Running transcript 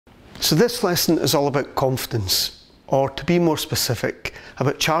So this lesson is all about confidence, or to be more specific,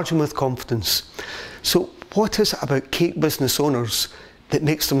 about charging with confidence. So what is it about cake business owners that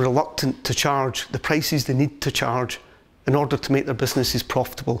makes them reluctant to charge the prices they need to charge in order to make their businesses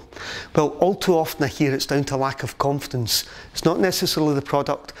profitable? Well, all too often I hear it's down to lack of confidence. It's not necessarily the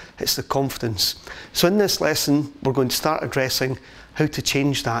product, it's the confidence. So in this lesson, we're going to start addressing how to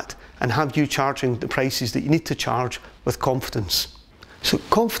change that and have you charging the prices that you need to charge with confidence. So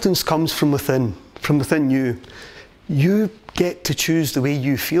confidence comes from within you. You get to choose the way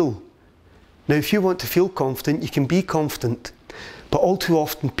you feel. Now, if you want to feel confident, you can be confident. But all too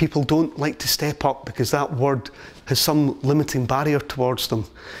often people don't like to step up because that word has some limiting barrier towards them.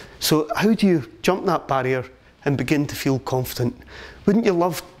 So how do you jump that barrier and begin to feel confident? Wouldn't you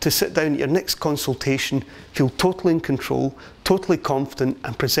love to sit down at your next consultation, feel totally in control, totally confident,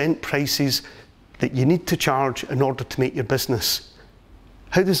 and present prices that you need to charge in order to make your business?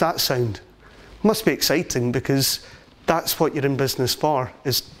 How does that sound? It must be exciting, because that's what you're in business for,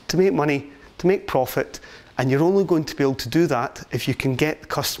 is to make money, to make profit, and you're only going to be able to do that if you can get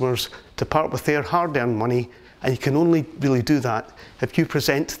customers to part with their hard-earned money, and you can only really do that if you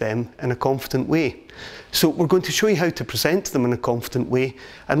present them in a confident way. So we're going to show you how to present them in a confident way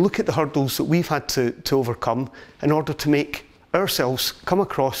and look at the hurdles that we've had to overcome in order to make ourselves come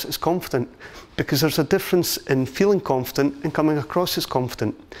across as confident, because there's a difference in feeling confident and coming across as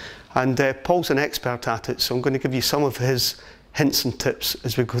confident. And Paul's an expert at it, so I'm going to give you some of his hints and tips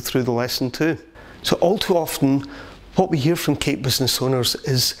as we go through the lesson too. So all too often, what we hear from cake business owners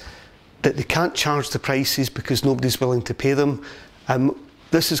is that they can't charge the prices because nobody's willing to pay them.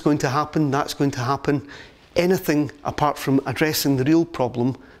 This is going to happen, that's going to happen. Anything apart from addressing the real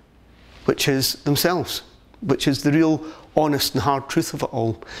problem, which is themselves, which is the real honest and hard truth of it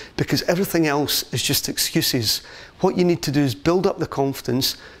all. Because everything else is just excuses. What you need to do is build up the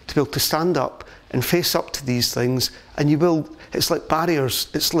confidence to be able to stand up and face up to these things, and you will. It's like barriers.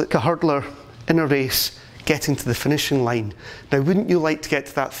 It's like a hurdler in a race getting to the finishing line. Now, wouldn't you like to get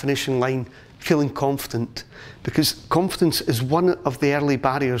to that finishing line feeling confident? Because confidence is one of the early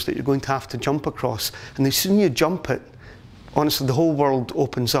barriers that you're going to have to jump across. And as soon as you jump it, honestly, the whole world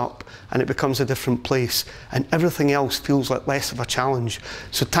opens up and it becomes a different place, and everything else feels like less of a challenge.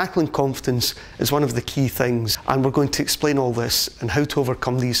 So tackling confidence is one of the key things, and we're going to explain all this and how to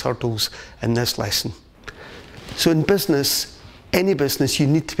overcome these hurdles in this lesson. So in business, any business, you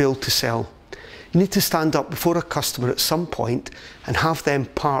need to be able to sell. You need to stand up before a customer at some point and have them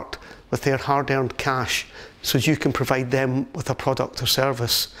part with their hard-earned cash so you can provide them with a product or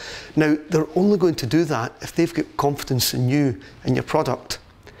service. Now, they're only going to do that if they've got confidence in you and your product.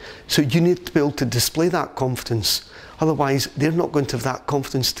 So you need to be able to display that confidence. Otherwise, they're not going to have that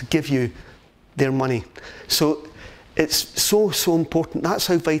confidence to give you their money. So it's so important. That's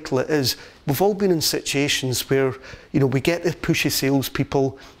how vital it is. We've all been in situations where, we get the pushy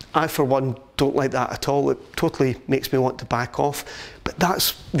salespeople. I, for one, don't like that at all. It totally makes me want to back off. But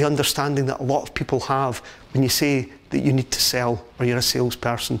that's the understanding that a lot of people have when you say that you need to sell or you're a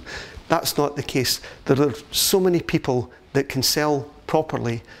salesperson. That's not the case. There are so many people that can sell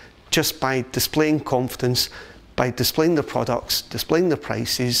properly just by displaying confidence, by displaying their products, displaying their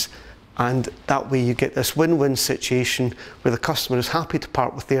prices, and that way you get this win-win situation where the customer is happy to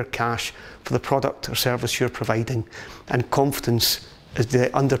part with their cash for the product or service you're providing. And confidence is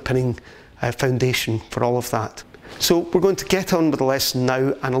the underpinning foundation for all of that. So we're going to get on with the lesson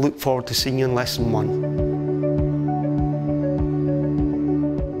now, and I look forward to seeing you in lesson 1.